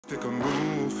Stick a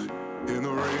move in the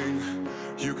ring.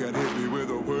 You can hit me with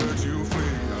a word you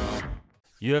fling.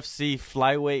 UFC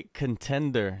flyweight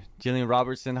contender Gillian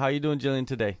Robertson. How you doing, Gillian,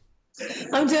 today?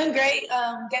 I'm doing great.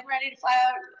 Getting ready to fly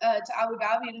out to Abu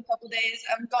Dhabi in a couple days.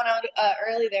 I'm going out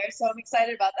early there, so I'm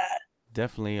excited about that.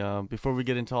 Definitely. Before we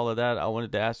get into all of that, I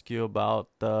wanted to ask you about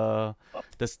the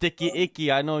sticky icky.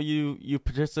 I know you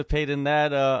participate in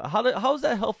that. How is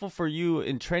that helpful for you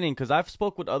in training? Because I've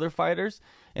spoke with other fighters,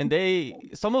 and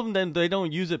some of them they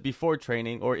don't use it before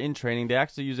training or in training. They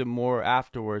actually use it more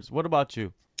afterwards. What about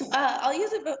you? I'll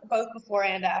use it both before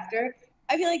and after.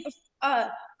 I feel like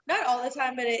not all the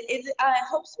time, but it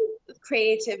helps with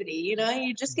creativity. You know,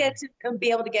 you just get to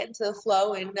be able to get into the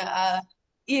flow, and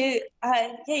you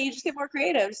just get more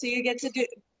creative. So you get to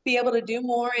be able to do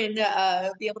more and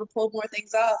be able to pull more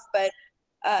things off. But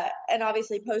and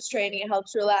obviously post training, it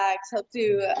helps relax, helps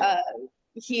you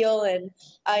heal, and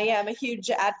I'm a huge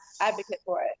advocate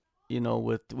for it. You know,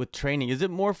 with training, is it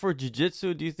more for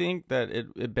jiu-jitsu? Do you think that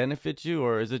it benefits you,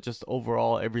 or is it just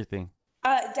overall everything?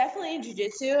 Definitely in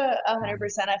jiu-jitsu,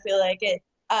 100%. I feel like it,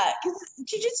 because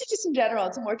jiu-jitsu just in general,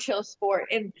 it's a more chill sport,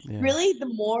 and really the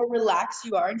more relaxed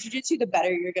you are in jiu-jitsu, the better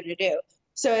you're going to do.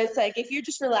 So it's like, if you're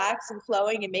just relaxed and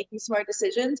flowing and making smart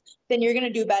decisions, then you're going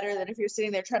to do better than if you're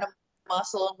sitting there trying to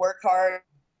muscle and work hard.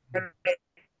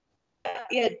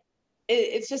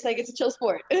 It's just like, it's a chill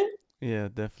sport. Yeah,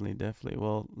 definitely.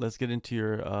 Well, let's get into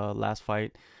your last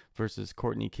fight versus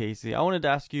Courtney Casey. I wanted to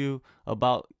ask you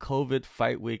about COVID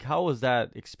fight week. How was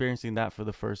that, experiencing that for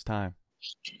the first time?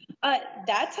 That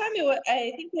time,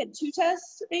 I think we had two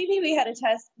tests. Maybe we had a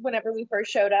test whenever we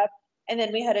first showed up, and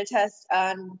then we had a test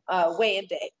on weigh-in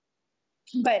day.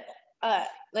 But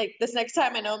like this next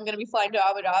time, I know I'm going to be flying to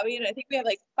Abu Dhabi, and I think we have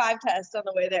like 5 tests on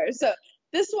the way there. So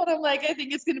this one, I'm like, I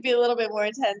think it's going to be a little bit more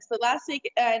intense. But last week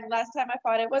and last time I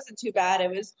fought, it wasn't too bad. It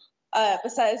was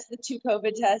besides the 2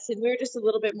 COVID tests, and we were just a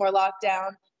little bit more locked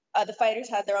down. The fighters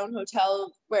had their own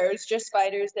hotel where it was just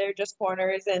fighters there, just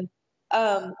corners, and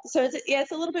so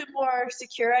it's a little bit more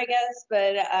secure, I guess,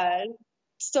 but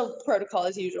still protocol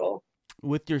as usual.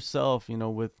 With yourself, you know,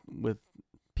 with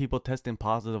people testing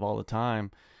positive all the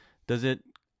time, does it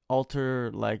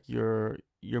alter like your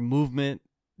movement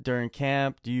during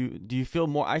camp? Do you feel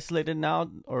more isolated now,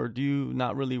 or do you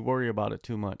not really worry about it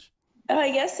too much?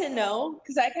 Yes and no,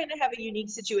 because I kind of have a unique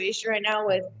situation right now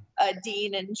with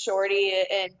Dean and Shorty,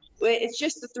 and it's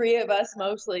just the 3 of us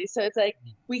mostly. So it's like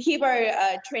we keep our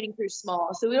training crew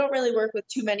small, so we don't really work with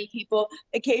too many people.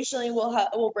 Occasionally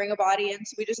we'll bring a body in,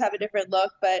 so we just have a different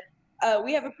look. But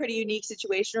we have a pretty unique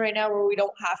situation right now where we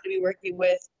don't have to be working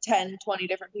with 10, 20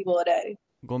 different people a day.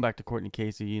 Going back to Courtney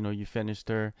Casey, you know, you finished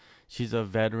her. She's a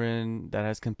veteran that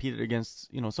has competed against,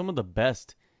 you know, some of the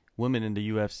best women in the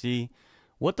UFC.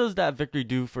 What does that victory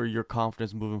do for your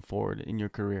confidence moving forward in your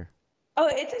career? Oh,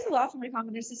 it takes a lot for my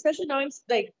confidence, especially knowing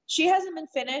like she hasn't been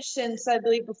finished since, I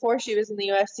believe, before she was in the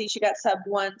UFC. She got subbed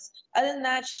once. Other than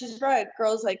that, she's brought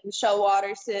girls like Michelle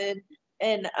Watterson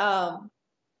and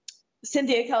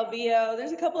Cynthia Calvillo.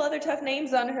 There's a couple other tough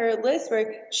names on her list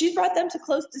where she's brought them to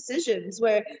close decisions.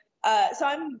 So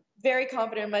I'm very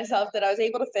confident in myself that I was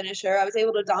able to finish her. I was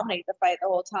able to dominate the fight the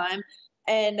whole time,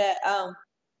 and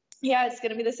it's going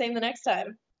to be the same the next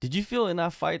time. Did you feel in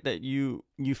that fight that you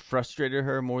frustrated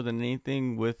her more than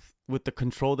anything with the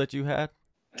control that you had?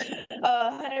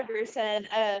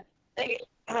 100%. Like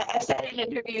I said in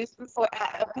interviews before,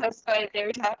 post-fight, they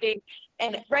were talking,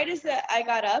 and right as I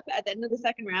got up at the end of the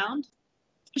second round,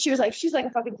 she was like, "She's like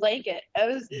a fucking blanket."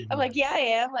 I'm like, "Yeah, I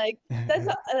am." Like that's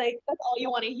all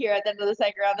you want to hear at the end of the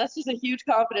second round. That's just a huge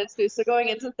confidence boost. So going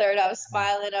into the third, I was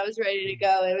smiling. I was ready to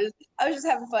go. I was just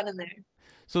having fun in there.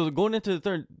 So going into the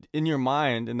third, in your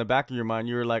mind, in the back of your mind,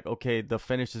 you were like, okay, the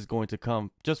finish is going to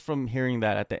come, just from hearing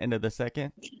that at the end of the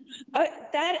second?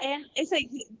 That, and it's like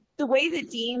the way that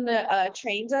Dean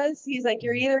trains us, he's like,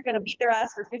 you're either going to beat their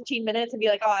ass for 15 minutes and be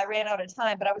like, oh, I ran out of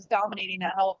time, but I was dominating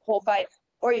that whole fight,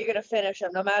 or you're going to finish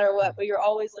them no matter what, but you're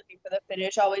always looking for the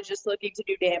finish, always just looking to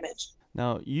do damage.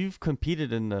 Now, you've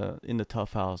competed in the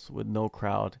Tough House with no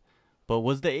crowd, but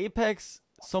was the Apex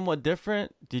somewhat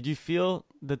different? Did you feel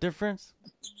the difference?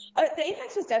 The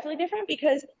Apex was definitely different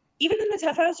because even in the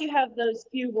Tough House, you have those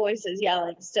few voices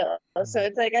yelling still. So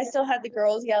it's like I still had the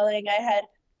girls yelling. I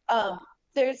had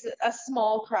there's a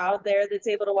small crowd there that's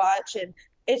able to watch, and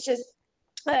it's just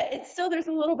it's still, there's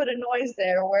a little bit of noise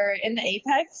there, where in the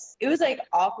Apex it was like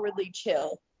awkwardly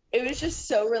chill. It was just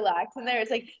so relaxed in there.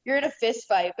 It's like you're in a fist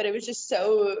fight, but it was just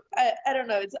so I don't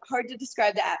know, it's hard to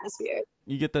describe the atmosphere.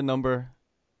 You get the number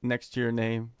next to your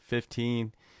name,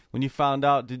 15. When you found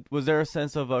out, was there a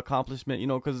sense of accomplishment? You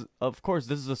know, because of course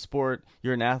this is a sport,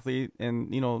 you're an athlete,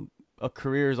 and you know, a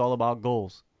career is all about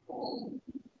goals?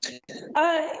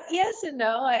 Yes and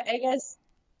no. I guess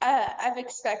I've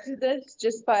expected this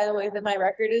just by the way that my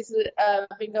record has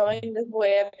been going, the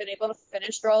way I've been able to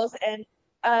finish roles, and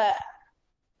uh,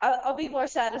 I'll be more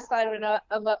satisfied when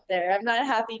I'm up there. I'm not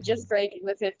happy just breaking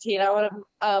the 15. I want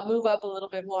to move up a little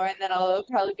bit more, and then I'll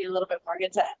probably be a little bit more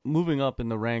content. Moving up in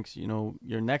the ranks, you know,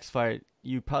 your next fight,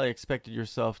 you probably expected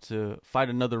yourself to fight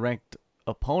another ranked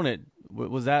opponent.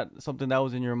 Was that something that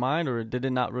was in your mind, or did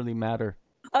it not really matter?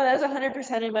 Oh, that was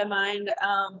 100% in my mind.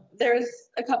 There was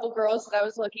a couple girls that I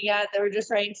was looking at that were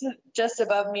just ranked just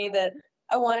above me that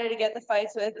I wanted to get the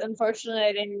fights with. Unfortunately,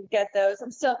 I didn't get those.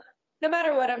 I'm still, no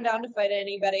matter what, I'm down to fight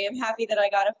anybody. I'm happy that I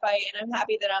got a fight, and I'm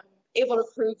happy that I'm able to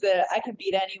prove that I can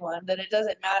beat anyone, that it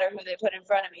doesn't matter who they put in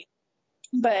front of me.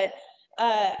 But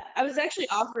I was actually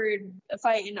offered a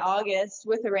fight in August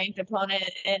with a ranked opponent,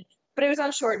 but it was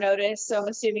on short notice, so I'm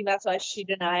assuming that's why she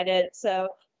denied it. So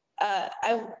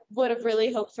I would have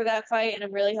really hoped for that fight, and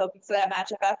I'm really hoping for that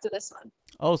matchup after this one.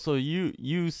 Oh, so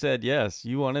you said yes,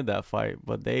 you wanted that fight,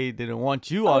 but they didn't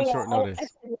want you on short notice.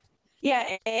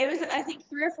 Yeah, it was, I think,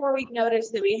 3 or 4 week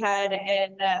notice that we had,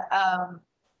 and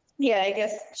yeah, I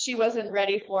guess she wasn't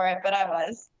ready for it, but I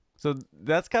was. So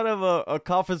that's kind of a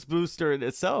confidence booster in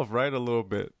itself, right? A little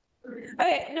bit.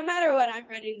 Okay, no matter what, I'm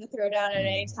ready to throw down at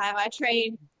any time. I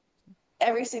train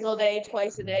every single day,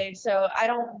 twice a day, so I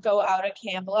don't go out of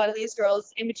camp. A lot of these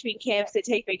girls in between camps, they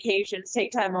take vacations,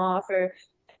 take time off,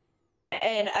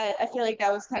 and I feel like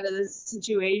that was kind of the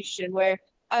situation where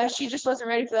she just wasn't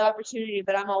ready for the opportunity,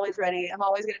 but I'm always ready. I'm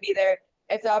always going to be there.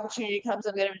 If the opportunity comes,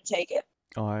 I'm going to take it.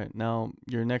 All right, now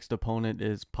your next opponent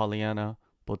is Poliana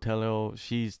Botelho.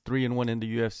 She's 3-1 in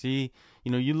the UFC.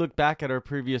 You know, you look back at her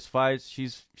previous fights,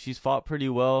 she's fought pretty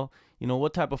well. You know,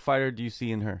 what type of fighter do you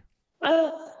see in her?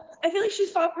 I feel like she's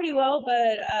fought pretty well,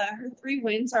 but her 3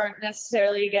 wins aren't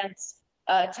necessarily against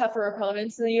tougher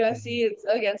opponents in the UFC. It's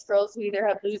against girls who either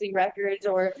have losing records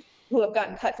or who have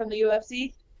gotten cut from the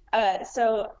UFC.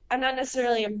 So I'm not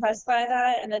necessarily impressed by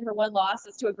that. And then her 1 loss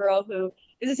is to a girl who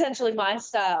is essentially my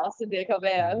style, Cynthia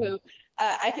Covea, who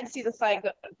I can see the fight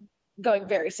going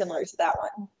very similar to that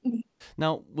one.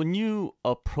 Now, when you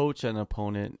approach an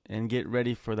opponent and get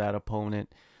ready for that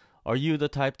opponent, are you the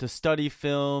type to study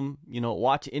film, you know,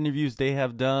 watch interviews they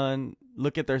have done,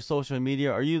 look at their social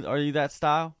media? Are you that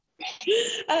style?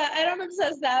 I don't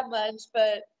obsess that much,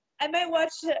 but I might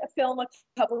watch a film a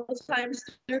couple of times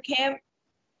through camp.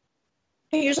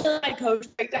 Usually my coach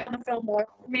breaks down the film more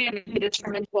for me, and he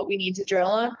determines what we need to drill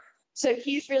on. So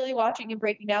he's really watching and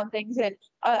breaking down things, and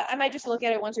I might just look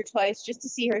at it once or twice just to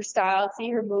see her style, see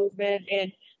her movement,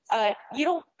 and I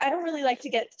don't really like to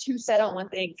get too set on one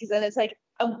thing, because then it's like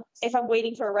if I'm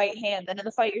waiting for a right hand, then in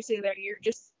the fight you're sitting there, you're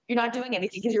not doing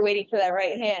anything because you're waiting for that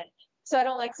right hand. So I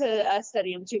don't like to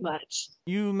study them too much.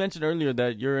 You mentioned earlier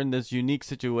that you're in this unique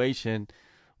situation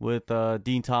with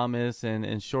Dean Thomas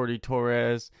and Shorty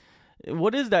Torres.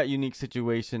 What is that unique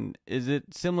situation? Is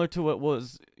it similar to what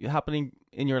was happening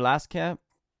in your last camp,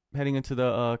 heading into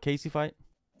the Casey fight?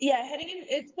 Yeah,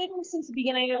 it's been since the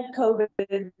beginning of COVID.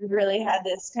 We've really had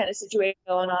this kind of situation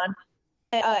going on.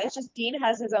 It's just Dean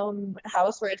has his own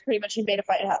house where it's pretty much a beta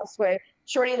fight house where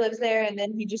Shorty lives there, and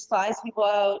then he just flies people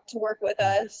out to work with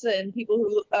us and people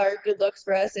who are good looks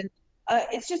for us. And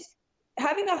it's just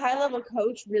having a high level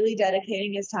coach really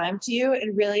dedicating his time to you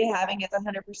and really having his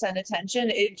 100% attention.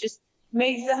 It just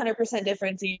makes a 100%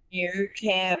 difference in your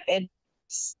camp. And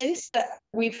since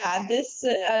we've had this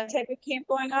type of camp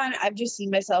going on, I've just seen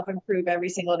myself improve every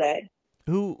single day.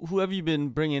 Who have you been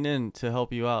bringing in to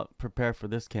help you out prepare for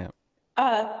this camp?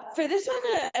 For this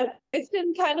one, it's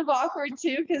been kind of awkward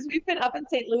too, because we've been up in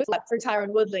St. Louis for Tyron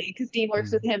Woodley, because Dean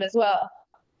works with him as well.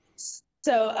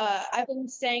 So I've been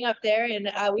staying up there,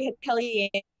 and we had Kelly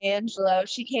Angelo.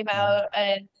 She came out,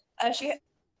 and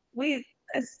we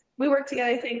worked together,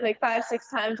 I think, like 5-6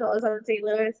 times while I was up in St.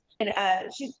 Louis.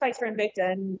 And she fights for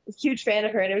Invicta, and I'm a huge fan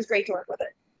of her, and it was great to work with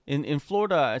her. In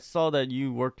Florida, I saw that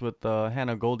you worked with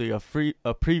Hannah Goldie,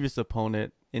 a previous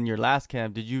opponent in your last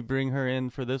camp. Did you bring her in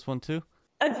for this one too?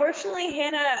 Unfortunately,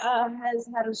 Hannah has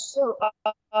had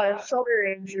a shoulder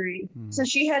injury. So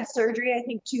she had surgery, I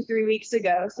think, 2-3 weeks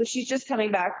ago. So she's just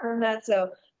coming back from that.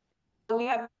 So we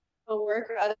have to work,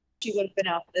 or otherwise she would have been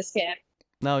out for this camp.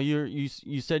 Now, you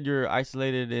said you're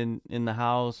isolated in the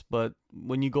house, but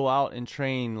when you go out and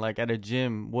train, like at a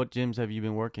gym, what gyms have you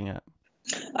been working at?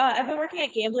 I've been working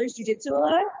at Gamblers Jiu-Jitsu a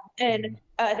lot, and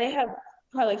they have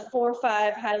probably 4 or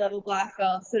 5 high-level black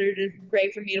belts that are just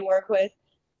great for me to work with.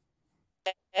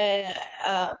 And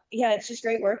yeah, it's just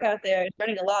great work out there. It's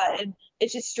running a lot, and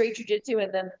it's just straight jiu-jitsu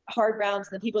and then hard rounds,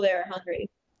 and the people there are hungry.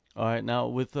 All right, now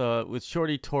with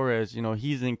Shorty Torres, you know,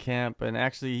 he's in camp, and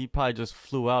actually he probably just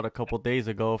flew out a couple days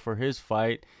ago for his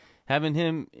fight. Having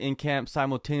him in camp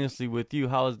simultaneously with you,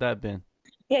 how has that been?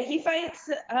 Yeah, he fights.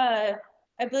 I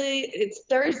believe it's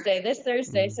Thursday, this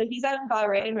Thursday. Mm. So he's out in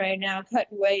Bahrain right now,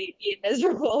 cutting weight, being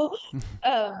miserable.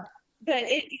 But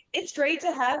it's great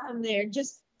to have him there,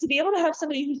 just to be able to have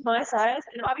somebody who's my size,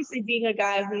 and obviously being a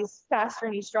guy who's faster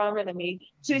and he's stronger than me.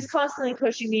 So he's constantly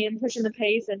pushing me and pushing the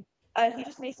pace, and he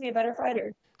just makes me a better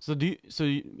fighter. So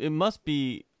it must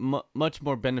be much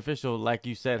more beneficial, like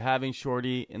you said, having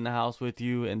Shorty in the house with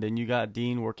you, and then you got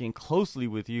Dean working closely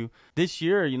with you. This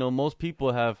year, you know, most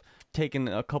people have taken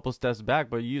a couple steps back,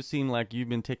 but you seem like you've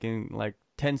been taking like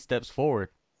 10 steps forward.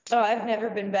 Oh, I've never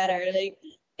been better. Like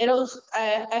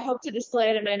I hope to display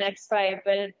it in my next fight,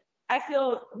 but I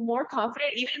feel more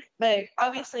confident. Even like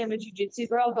obviously I'm a jiu-jitsu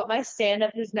girl, but my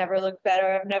stand-up has never looked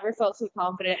better. I've never felt so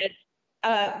confident.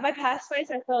 And my past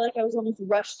fights, I felt like I was almost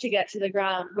rushed to get to the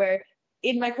ground. Where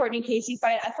in my Courtney Casey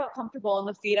fight, I felt comfortable on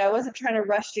the feet. I wasn't trying to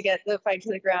rush to get the fight to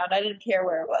the ground. I didn't care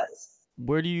where it was.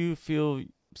 Where do you feel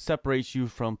separates you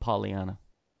from Poliana?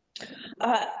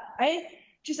 I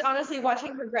just honestly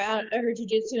watching her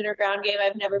jiu-jitsu and her ground game,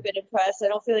 I've never been impressed. I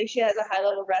don't feel like she has a high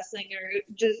level wrestling or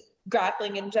just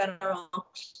grappling in general.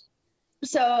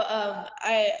 So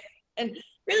and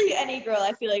really any girl,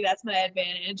 I feel like that's my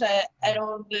advantage. I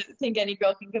don't think any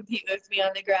girl can compete with me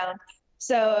on the ground.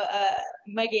 So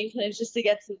my game plan is just to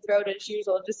get to the throat as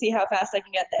usual, just see how fast I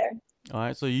can get there. All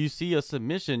right, so you see a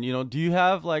submission. You know, do you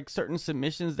have like certain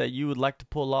submissions that you would like to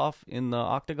pull off in the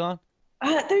octagon?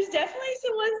 There's definitely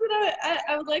some ones that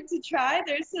I would like to try.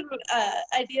 There's some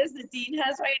ideas that Dean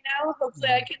has right now. Hopefully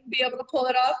I can be able to pull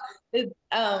it off.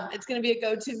 It's going to be a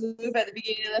go-to move at the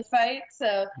beginning of the fight.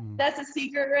 So that's a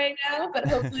secret right now, but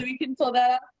hopefully we can pull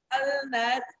that off. Other than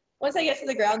that, once I get to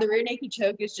the ground, the rear naked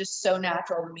choke is just so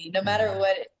natural to me. No matter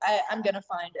what, I'm going to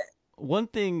find it. One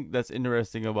thing that's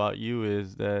interesting about you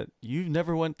is that you've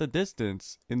never went the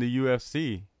distance in the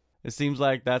UFC. It seems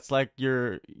like that's like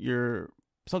your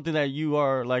something that you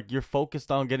are like you're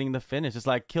focused on getting the finish. It's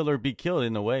like kill or be killed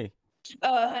in a way.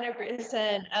 Oh,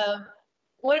 100%.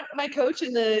 What my coach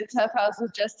in the Tough House was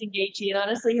Justin Gaethje, and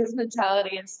honestly, his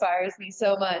mentality inspires me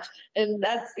so much. And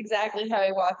that's exactly how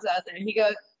he walks out there.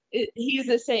 He's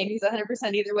the same. He's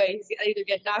 100% either way. He's gonna either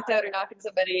get knocked out or knocking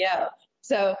somebody out.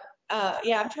 So,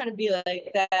 yeah, I'm trying to be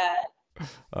like that.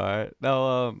 All right.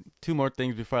 Now, two more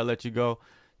things before I let you go.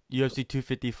 UFC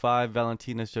 255,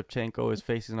 Valentina Shevchenko is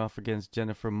facing off against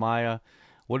Jennifer Maia.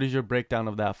 What is your breakdown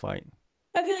of that fight?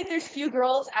 I feel like there's few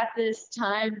girls at this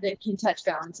time that can touch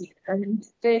Valentina. And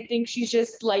they think she's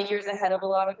just light years ahead of a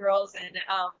lot of girls. And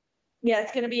yeah,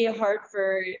 it's going to be hard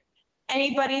for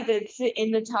anybody that's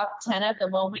in the top 10 at the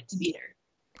moment to beat her.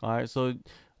 All right. So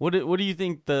what do you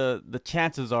think the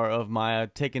chances are of Maia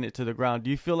taking it to the ground?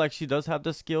 Do you feel like she does have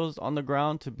the skills on the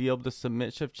ground to be able to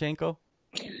submit Shevchenko?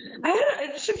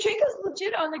 Shevchenko's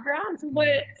legit on the ground from what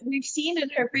we've seen in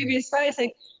her previous fights.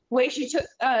 Like way she took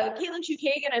Caitlin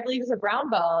Chukagan, I believe, is a brown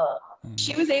belt.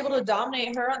 She was able to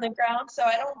dominate her on the ground. So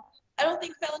I don't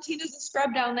think Valentina's a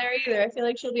scrub down there either. I feel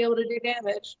like she'll be able to do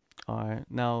damage. All right.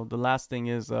 Now the last thing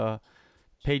is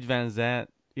Paige Van Zandt.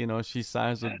 You know, she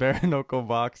signs with Bare Knuckle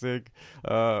Boxing,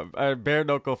 Bare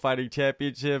Knuckle Fighting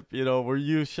Championship. You know, were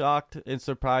you shocked and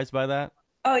surprised by that?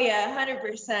 Oh yeah,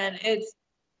 100%.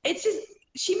 It's just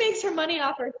she makes her money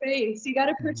off her face. You got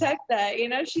to protect that. You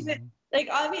know, she's like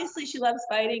obviously she loves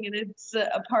fighting and it's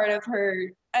a part of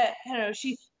her. I don't know.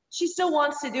 She still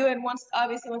wants to do it and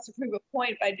obviously wants to prove a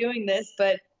point by doing this,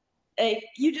 but. Like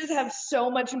you just have so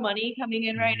much money coming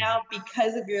in right now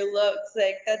because of your looks.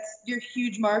 Like that's your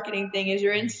huge marketing thing is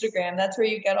your Instagram. That's where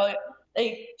you get all.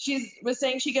 Like was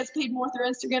saying she gets paid more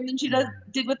through Instagram than she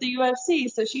did with the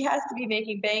UFC. So she has to be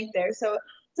making bank there. So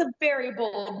it's a very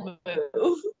bold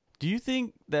move. Do you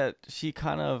think that she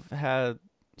kind of has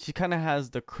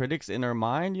the critics in her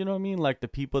mind? You know what I mean? Like the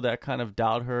people that kind of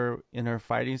doubt her in her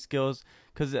fighting skills.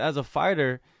 Because as a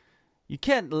fighter, you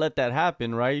can't let that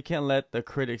happen, right? You can't let the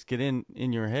critics get in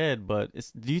your head. But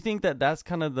do you think that that's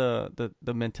kind of the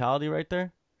mentality right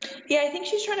there? Yeah, I think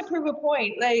she's trying to prove a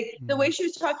point. Like the way she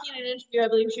was talking in an interview, I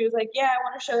believe she was like, "Yeah, I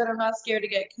want to show that I'm not scared to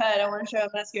get cut. I want to show I'm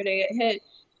not scared to get hit."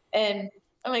 And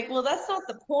I'm like, "Well, that's not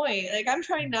the point. Like I'm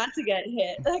trying not to get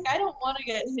hit. Like I don't want to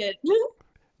get hit."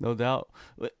 No doubt.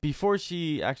 Before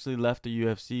she actually left the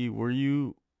UFC, were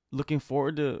you looking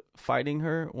forward to fighting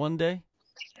her one day?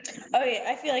 Oh yeah,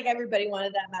 I feel like everybody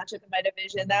wanted that matchup in my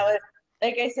division. That was,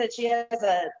 like I said, she has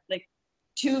I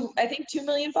think 2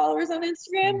 million followers on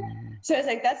Instagram. So it's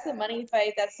like that's the money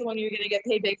fight. That's the one you're gonna get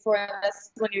paid big for. And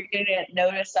that's the one you're gonna get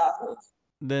noticed off of.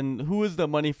 then who is the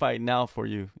money fight now for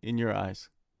you in your eyes?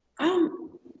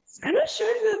 I'm not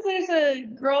sure that there's a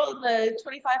girl in the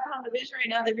 25-pound division right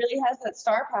now that really has that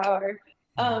star power.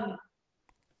 I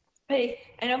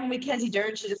know Mackenzie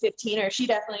Dern, she's a 15er. She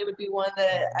definitely would be one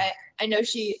that I know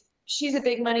she's a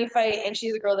big money fight, and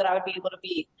she's a girl that I would be able to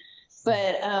beat.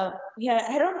 But yeah,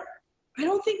 I don't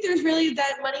think there's really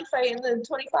that money fight in the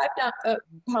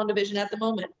 25-pound division at the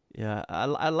moment. Yeah,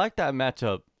 I like that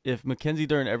matchup. If Mackenzie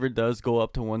Dern ever does go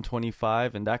up to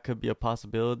 125, and that could be a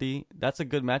possibility, that's a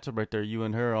good matchup right there. You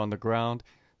and her on the ground.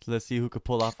 So let's see who could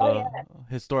pull off a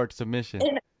historic submission.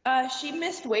 And she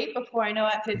missed weight before, I know,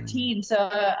 at 15. So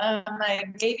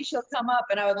like maybe she'll come up,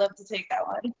 and I would love to take that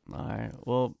one. All right.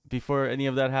 Well, before any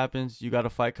of that happens, you got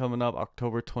a fight coming up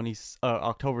October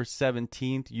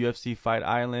 17th, UFC Fight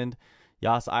Island,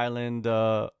 Yas Island,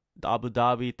 Abu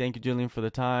Dhabi. Thank you, Gillian, for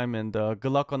the time, and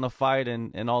good luck on the fight,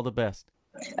 and all the best.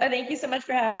 Thank you so much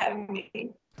for having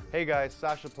me. Hey guys,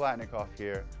 Sasha Platnikoff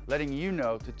here, letting you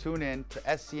know to tune in to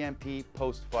SCMP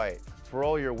Post Fight for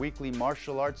all your weekly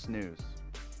martial arts news.